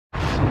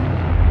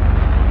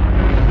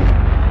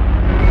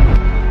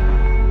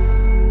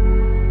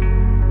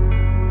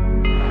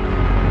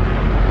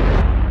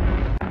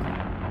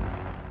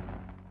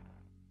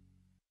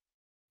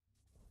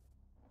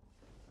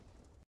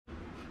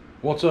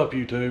What's up,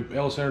 YouTube?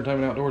 Ellis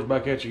Entertainment Outdoors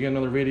back at you again,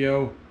 another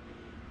video.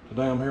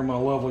 Today I'm here with my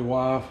lovely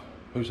wife,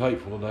 who's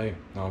hateful today.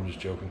 No, I'm just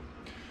joking.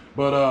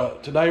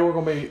 But today we're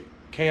going to be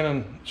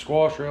canning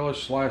squash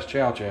relish /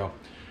 chow chow.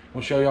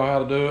 We'll show y'all how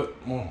to do it.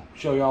 We'll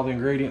show y'all the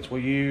ingredients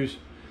we use,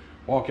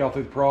 walk y'all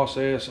through the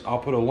process. I'll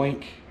put a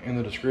link in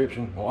the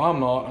description. Well, I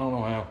don't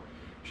know how.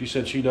 She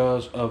said she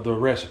does, of the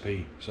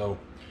recipe. So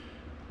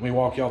let me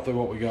walk y'all through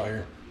what we got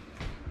here.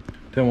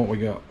 Tell them what we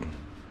got.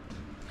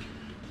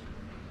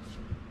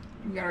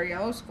 We got our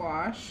yellow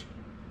squash,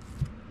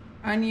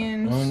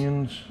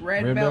 onions,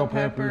 red bell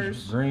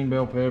peppers, green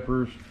bell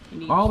peppers.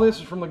 All this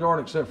is from the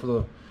garden except for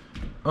the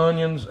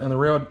onions and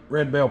the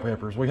red bell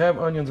peppers. We have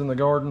onions in the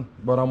garden,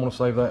 but I'm going to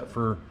save that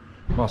for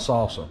my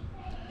salsa.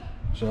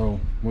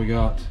 So we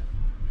got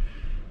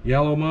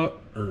yellow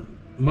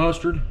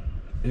mustard.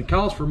 It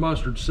calls for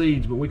mustard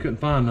seeds, but we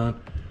couldn't find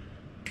none.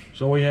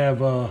 So we have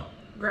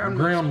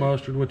ground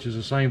mustard, which is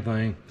the same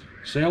thing.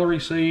 Celery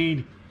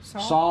seed,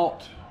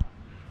 salt.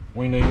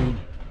 We need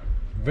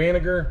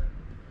vinegar,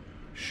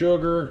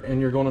 sugar,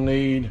 and you're going to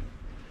need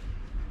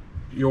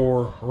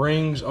your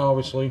rings,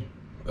 obviously.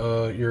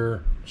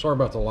 Sorry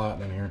about the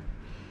lighting in here.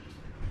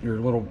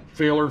 Your little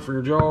filler for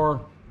your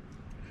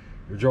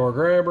jar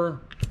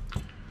grabber,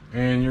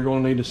 and you're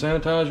going to need to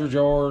sanitize your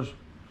jars,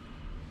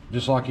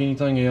 just like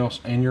anything else,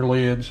 and your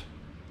lids,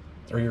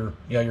 or your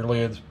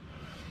lids.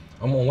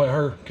 I'm going to let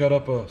her cut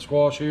up a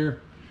squash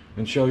here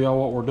and show y'all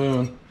what we're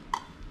doing.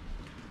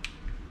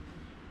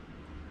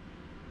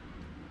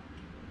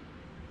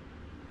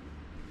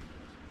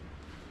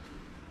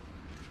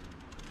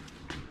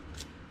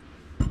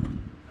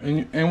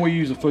 And we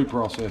use a food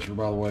processor,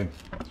 by the way,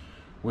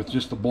 with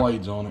just the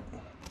blades on it.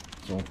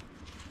 So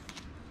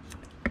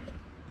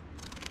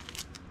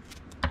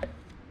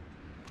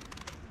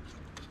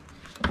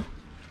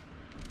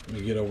let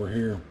me get over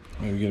here,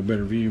 maybe get a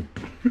better view.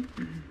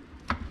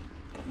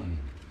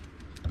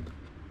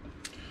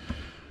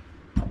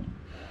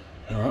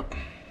 All right.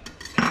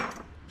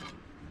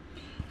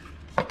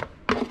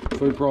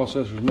 Food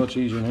processor is much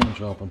easier than hand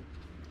chopping.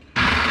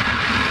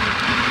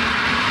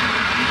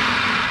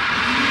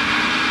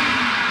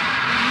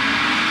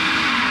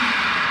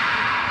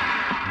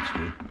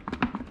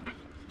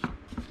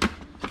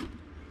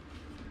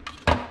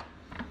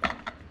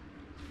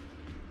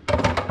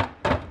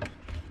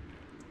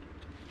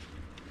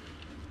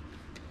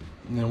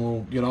 And then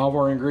we'll get all of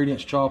our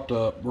ingredients chopped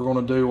up. We're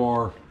going to do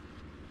our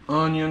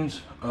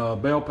onions,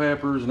 bell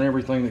peppers, and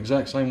everything the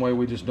exact same way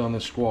we just done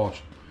this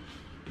squash.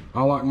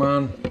 I like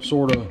mine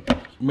sort of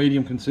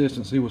medium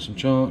consistency with some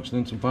chunks,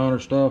 then some finer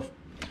stuff.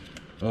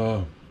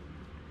 But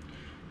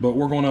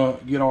we're going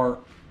to get our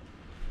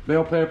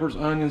bell peppers,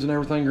 onions, and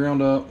everything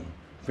ground up.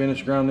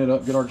 Finish grinding it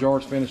up. Get our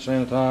jars finished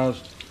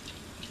sanitized.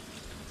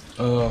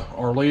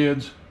 Our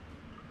lids.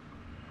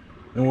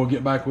 And we'll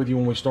get back with you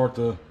when we start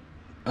the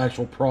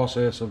actual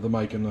process of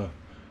making the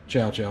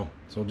chow chow.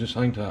 So just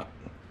hang tight.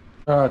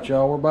 All right,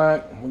 y'all, we're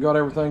back. We got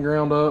everything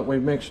ground up. We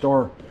mixed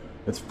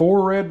it's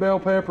 4 red bell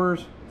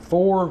peppers,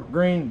 4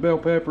 green bell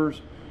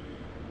peppers.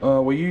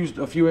 We used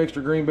a few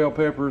extra green bell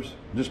peppers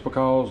just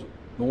because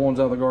the ones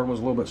out of the garden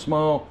was a little bit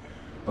small.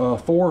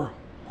 4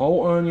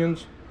 whole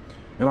onions,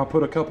 and I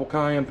put a couple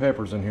cayenne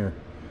peppers in here.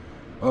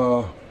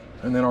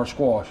 And then our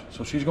squash.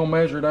 So she's gonna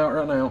measure it out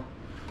right now,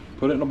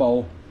 put it in a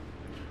bowl.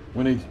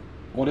 We need,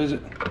 what is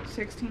it?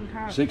 16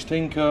 cups.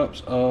 16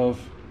 cups of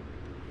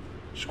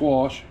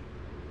squash.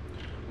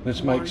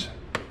 This makes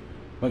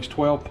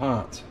 12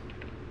 pints.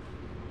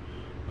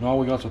 And all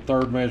we got's a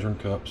 1/3 measuring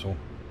cup, so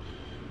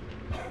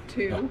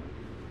 2. Yeah.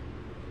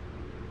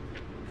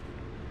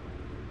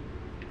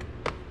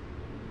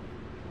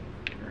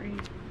 3.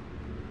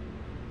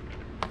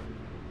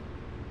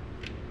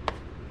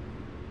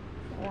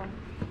 4.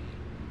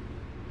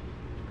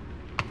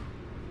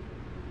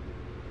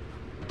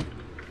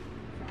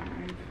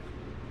 5.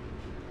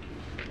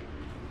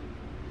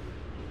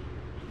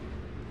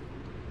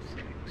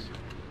 6.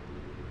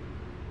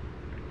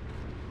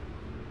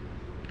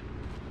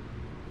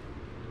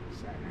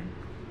 7.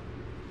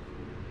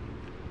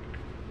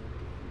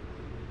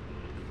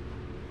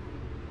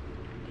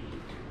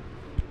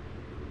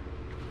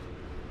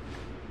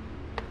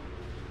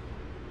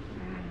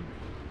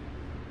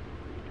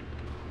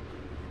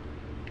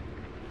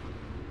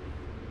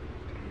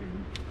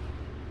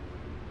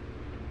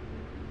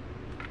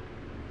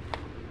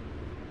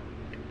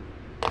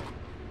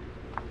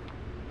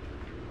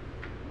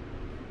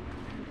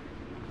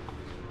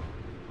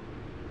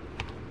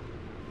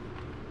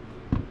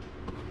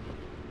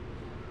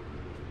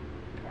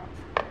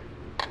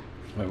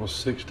 12. that was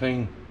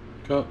 16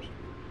 cups.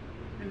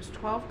 It was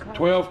 12 cups.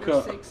 12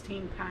 cups.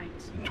 16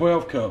 pints.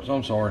 12 cups.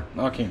 I'm sorry,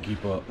 I can't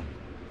keep up.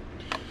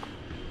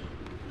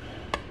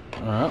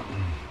 All right.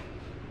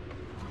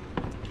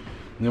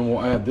 And then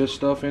we'll add this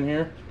stuff in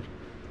here.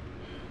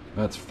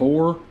 That's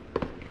 4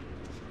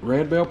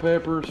 red bell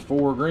peppers,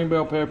 4 green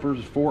bell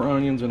peppers, 4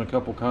 onions, and a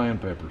couple cayenne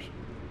peppers.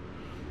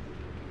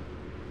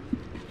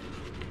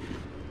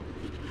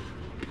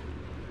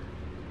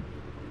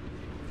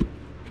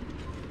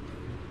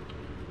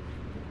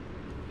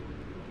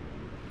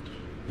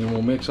 Then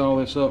we'll mix all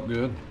this up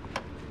good.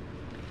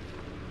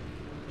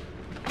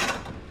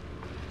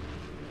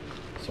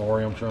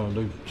 Sorry, I'm trying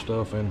to do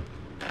stuff and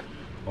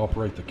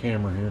operate the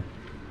camera here.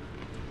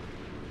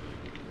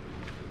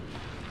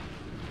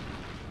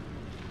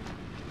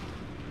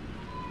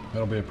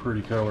 That'll be a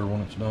pretty color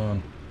when it's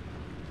done.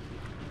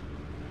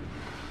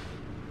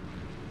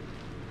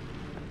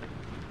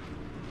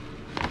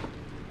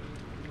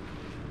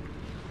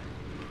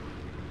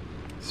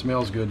 It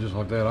smells good just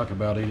like that. I could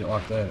about eat it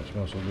like that. It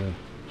smells so good.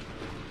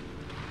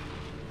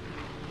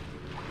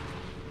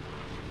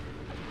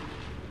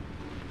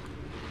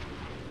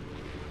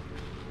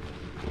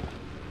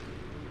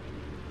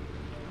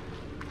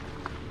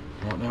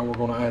 Right now we're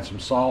going to add some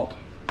salt.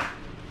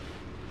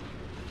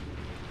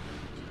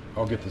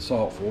 I'll get the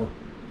salt for her.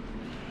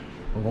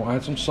 We're going to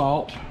add some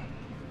salt.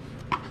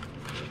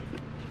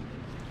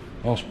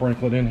 I'll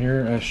sprinkle it in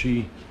here as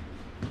she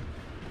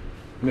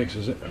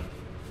mixes it.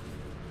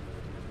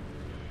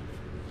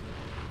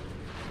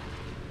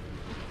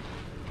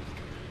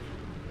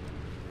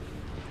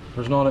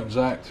 There's not an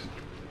exact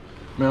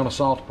amount of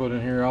salt to put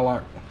in here. I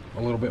like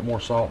a little bit more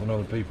salt than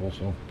other people,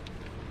 so.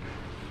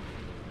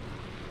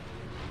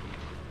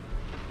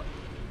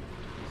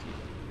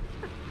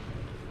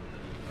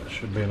 That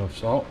should be enough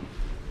salt.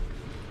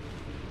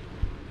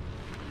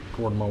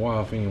 According to my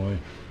wife, anyway.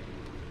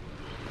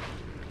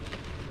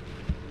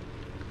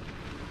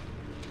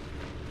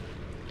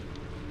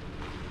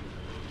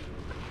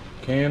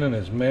 Canning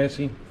is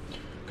messy.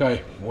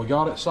 Okay, we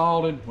got it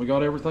salted. We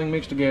got everything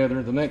mixed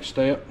together. The next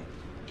step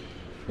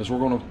is we're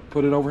going to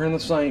put it over here in the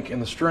sink in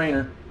the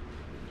strainer.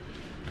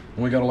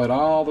 And we got to let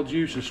all the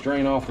juices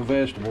strain off the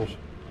vegetables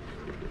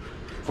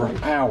for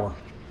an hour.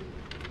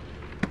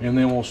 And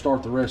then we'll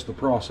start the rest of the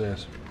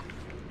process.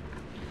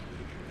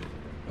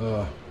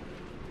 So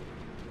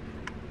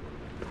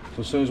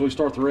as soon as we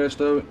start the rest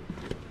of it,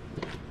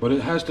 but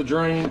it has to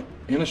drain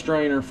in a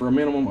strainer for a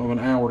minimum of an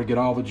hour to get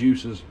all the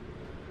juices.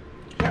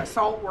 That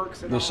salt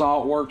works. The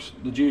salt works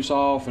the juice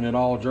off and it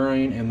all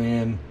drain, and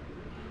then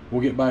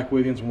we'll get back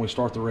with you when we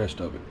start the rest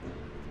of it.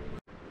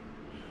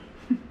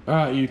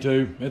 Alright,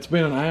 YouTube, it's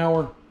been an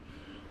hour.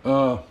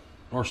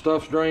 Our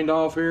stuff's drained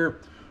off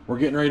here. We're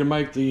getting ready to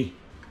make the,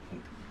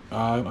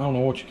 I don't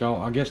know what you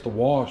call it, I guess the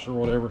wash or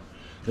whatever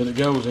that it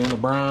goes in, the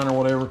brine or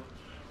whatever.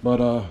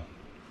 But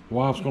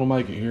wife's gonna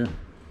make it here.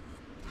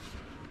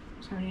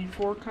 So I need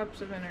 4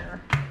 cups of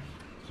vinegar.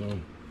 So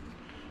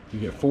you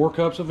get 4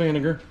 cups of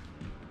vinegar.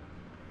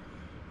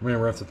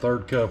 Remember, that's the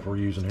 3rd cup we're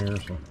using here.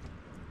 So.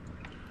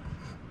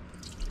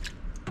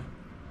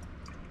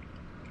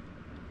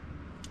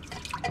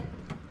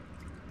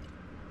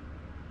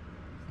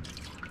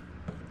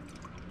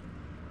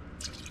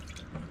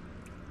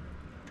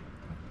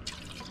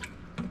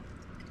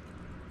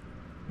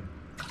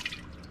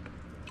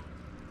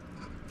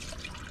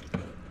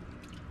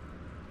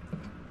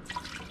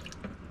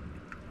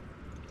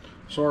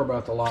 Sorry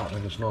about the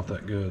lighting, it's not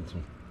that good. So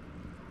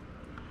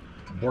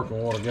I'm working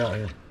with what I got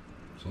here.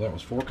 So that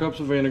was 4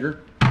 cups of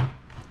vinegar.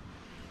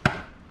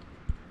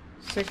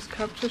 6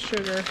 cups of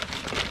sugar.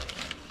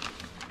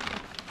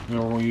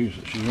 Now we're going to use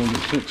it. She's going to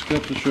get 6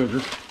 cups of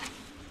sugar.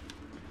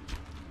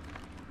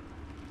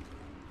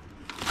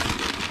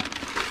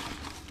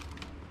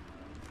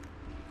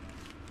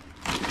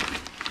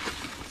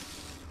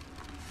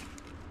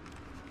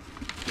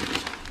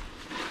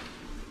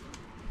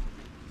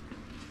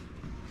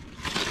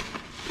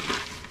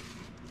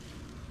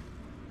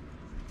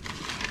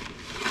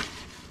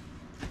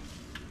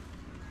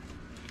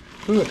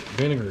 Good,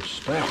 vinegar is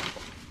stout.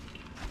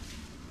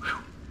 Whew.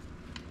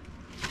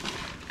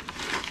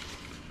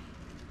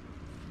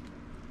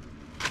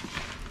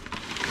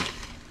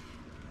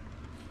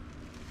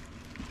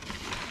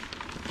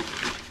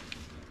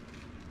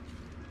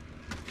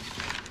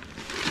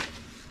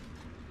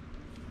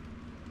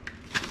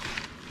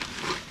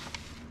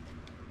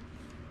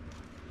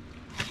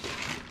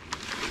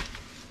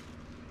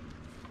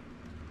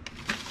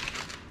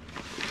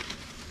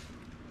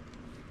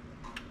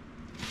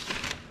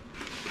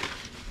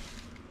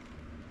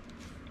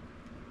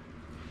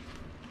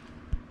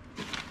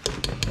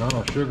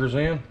 Our sugar's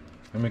in.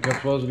 How many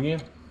cups was it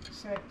again?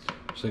 6.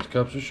 6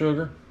 cups of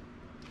sugar.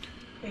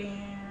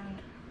 And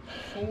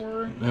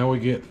 4. Now we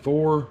get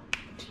 4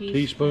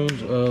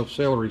 teaspoons of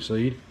celery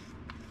seed.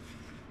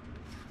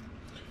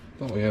 I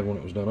thought we had one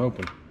that was done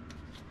open.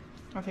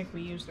 I think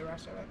we used the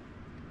rest of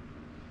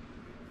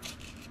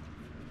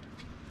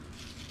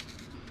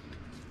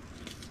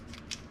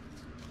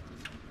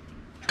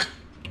it.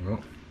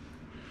 Well,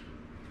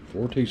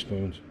 4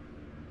 teaspoons.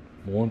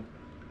 1,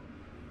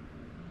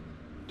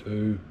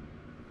 2,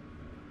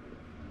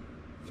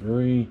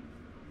 3,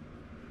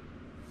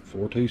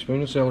 4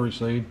 teaspoons of celery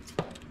seed.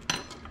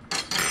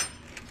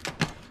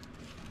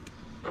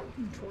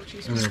 And 4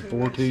 teaspoons. And then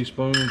 4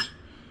 teaspoons.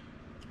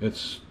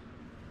 It's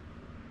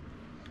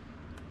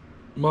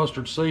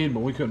mustard seed, but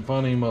we couldn't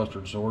find any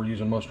mustard, so we're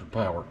using mustard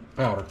powder.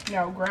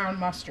 No, ground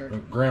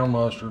mustard. Ground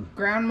mustard.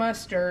 Ground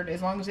mustard,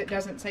 as long as it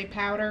doesn't say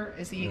powder,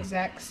 is the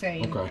exact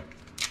same. Okay.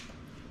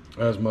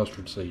 As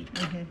mustard seed.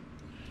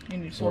 You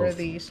need 4 of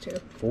these too.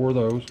 4 of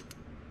those.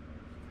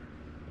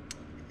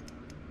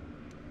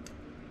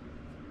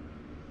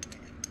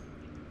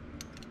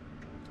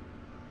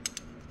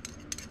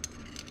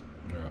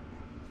 Yeah.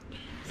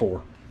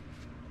 4.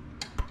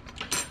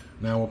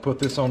 Now we'll put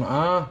this on the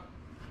eye.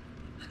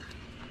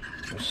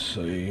 Let's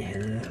see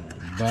here.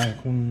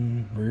 Back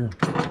one, rear.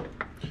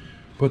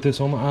 Put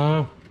this on the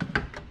eye.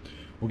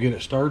 We'll get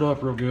it stirred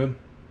up real good.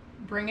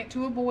 Bring it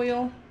to a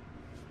boil.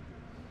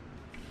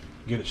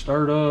 Get it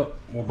stirred up.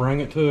 We'll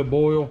bring it to a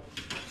boil.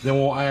 Then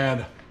we'll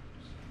add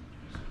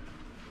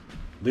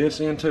this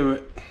into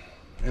it.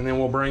 And then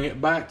we'll bring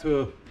it back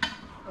to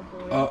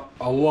a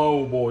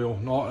low boil.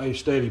 Not a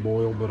steady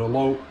boil, but a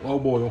low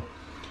boil.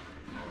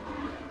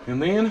 And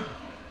then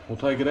we'll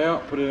take it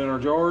out, put it in our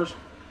jars,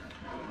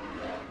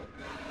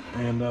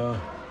 and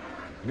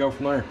go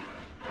from there.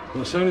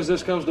 And as soon as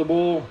this comes to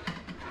boil,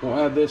 we'll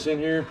add this in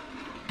here.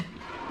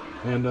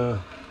 And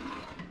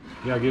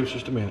yeah, give us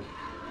just a minute.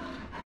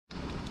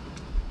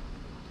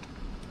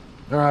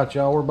 All right,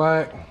 y'all, we're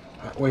back.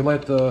 We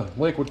let the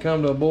liquid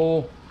come to a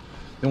boil,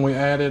 then we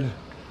added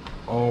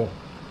all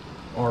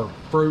our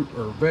fruit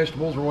or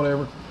vegetables or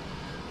whatever.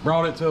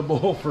 Brought it to a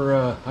boil for,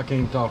 I can't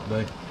even talk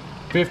today,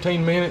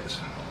 15 minutes.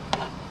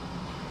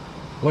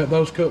 Let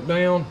those cook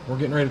down. We're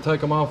getting ready to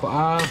take them off the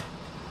eye.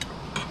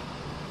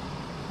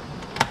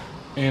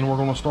 And we're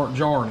gonna start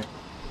jarring it.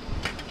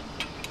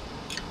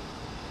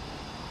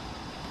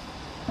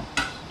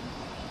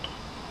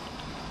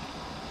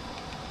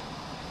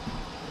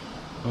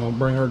 I'll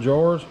bring her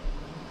jars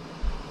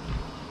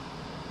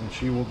and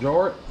she will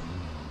jar it.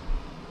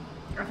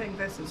 I think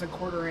this is a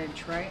 1/4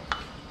 inch, right?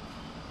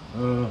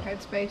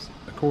 Headspace.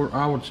 A quarter.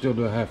 I would still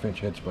do a 1/2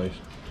 inch headspace,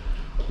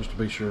 just to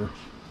be sure.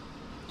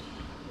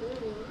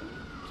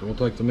 So we'll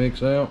take the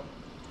mix out,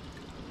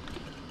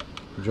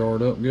 jar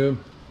it up good.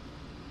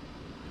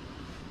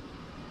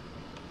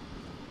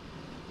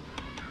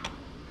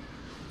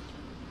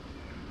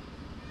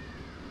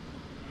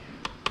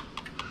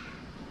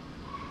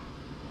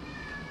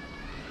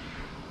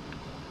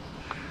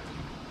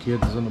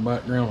 Kids is in the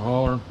background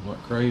hollering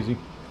like crazy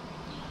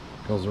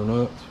because they're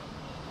nuts.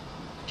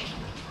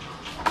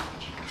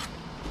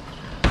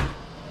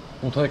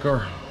 We'll take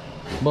our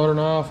butter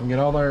knife and get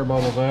all the air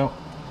bubbles out.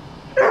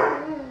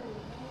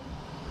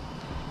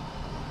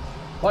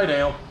 Lay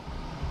down.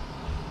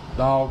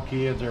 Dog,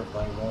 kids,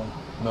 everything going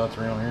nuts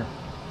around here.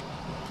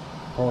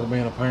 Part of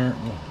being a parent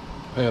and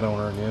a pet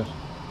owner, I guess.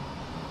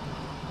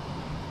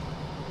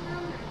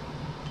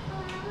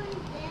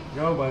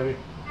 Go, baby.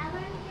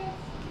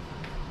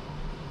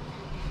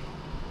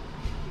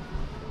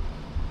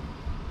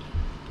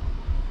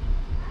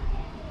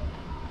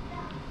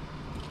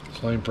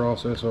 Same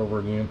process over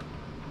again.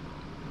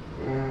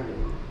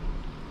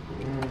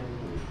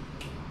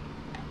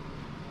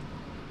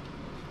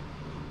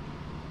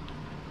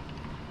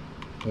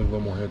 Leave a little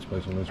more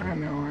headspace on this one. I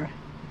know.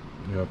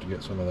 You have to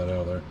get some of that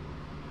out of there.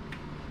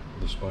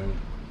 The spoon.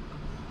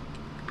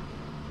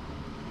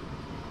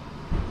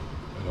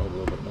 And hold a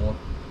little bit more.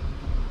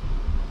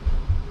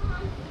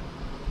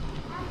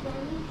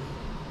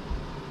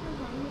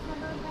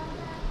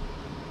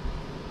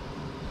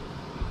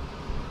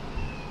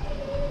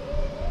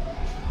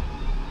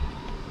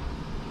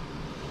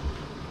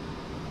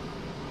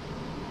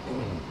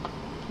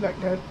 Is that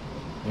good?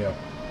 Yeah.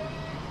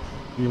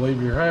 You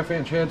leave your 1/2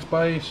 inch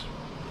headspace.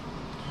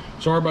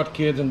 Sorry about the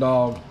kids and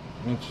dog.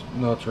 It's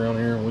nuts around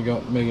here. We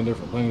got a million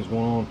different things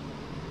going on.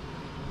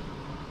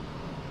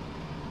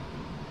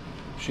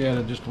 She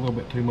added just a little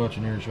bit too much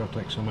in here, so I'll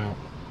take some out.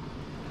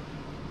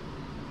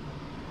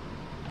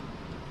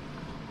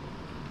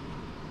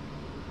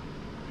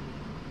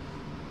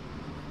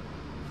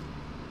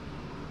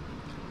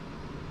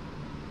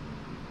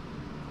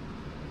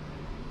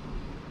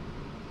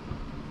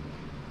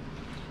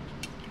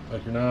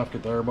 Take your knife,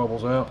 get the air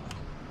bubbles out.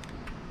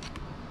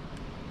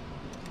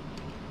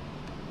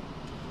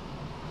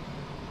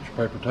 Get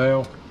your paper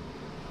towel.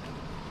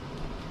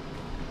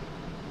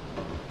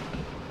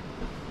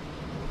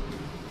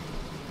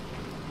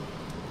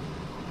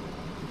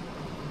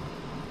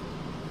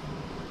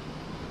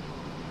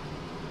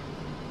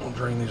 I'll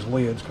drain these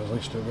lids because they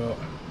still got,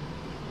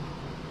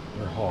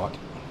 they're hot.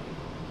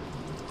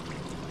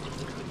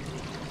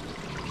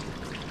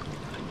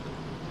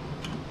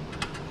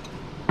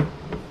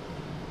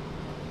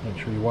 Make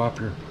sure you wipe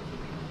your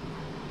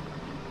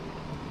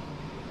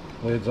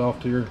lids off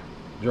to your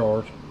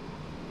jars.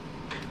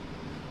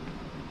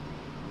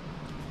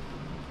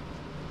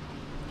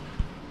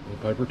 With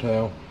a paper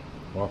towel,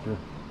 wipe your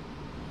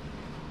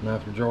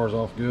knife your jars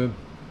off good.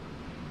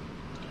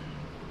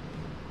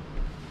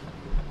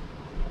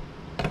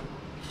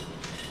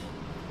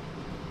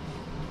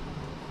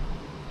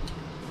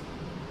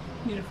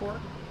 Need a fork?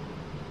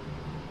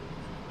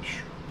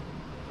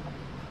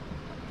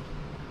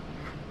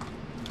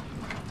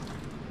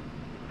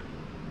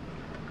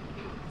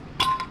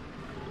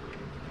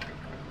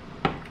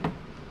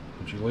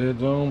 Put your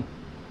lids on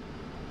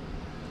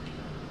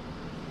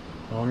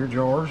all your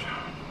jars.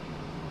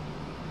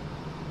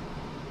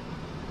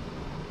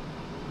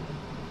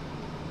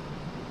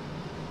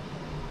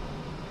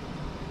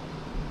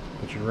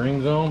 Put your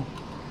rings on.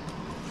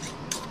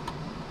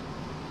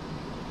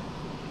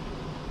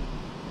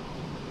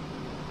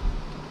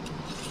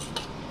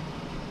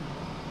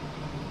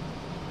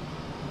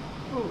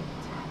 Ooh.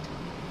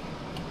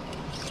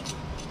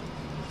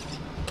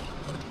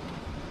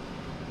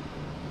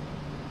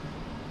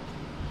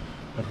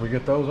 After we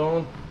get those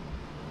on,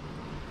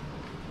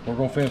 we're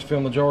going to finish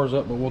filling the jars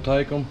up, but we'll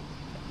take them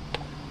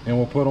and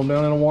we'll put them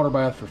down in a water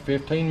bath for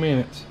 15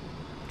 minutes.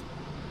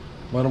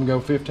 Let them go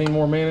 15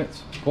 more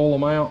minutes, pull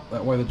them out.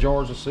 That way the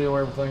jars will seal,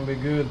 everything will be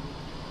good.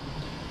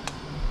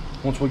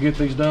 Once we get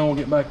these done, we'll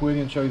get back with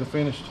you and show you the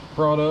finished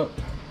product.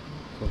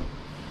 So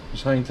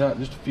just hang tight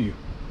just a few.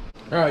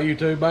 All right,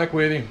 YouTube, back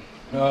with you.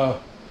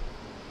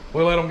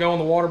 We'll let them go in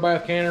the water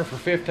bath canner for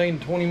 15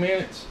 to 20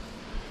 minutes.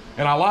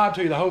 And I lied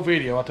to you the whole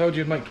video. I told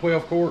you it'd make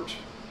 12 quarts.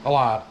 I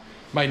lied.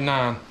 Made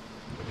 9.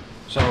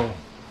 So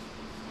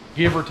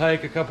give or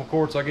take a couple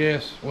quarts, I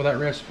guess, with that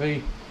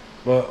recipe.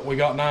 But we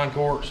got 9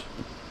 quarts.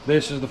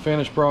 This is the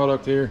finished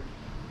product here.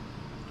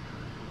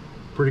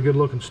 Pretty good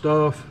looking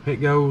stuff. It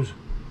goes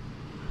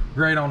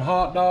great on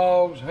hot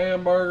dogs,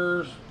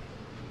 hamburgers,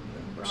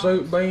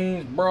 soup,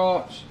 beans,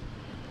 brats,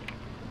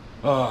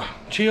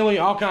 chili,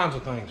 all kinds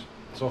of things.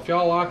 So if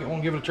y'all like it,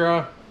 want to give it a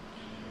try,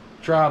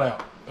 try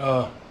it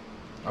out.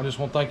 I just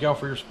want to thank y'all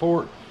for your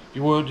support. If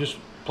you would, just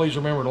please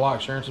remember to like,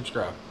 share, and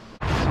subscribe.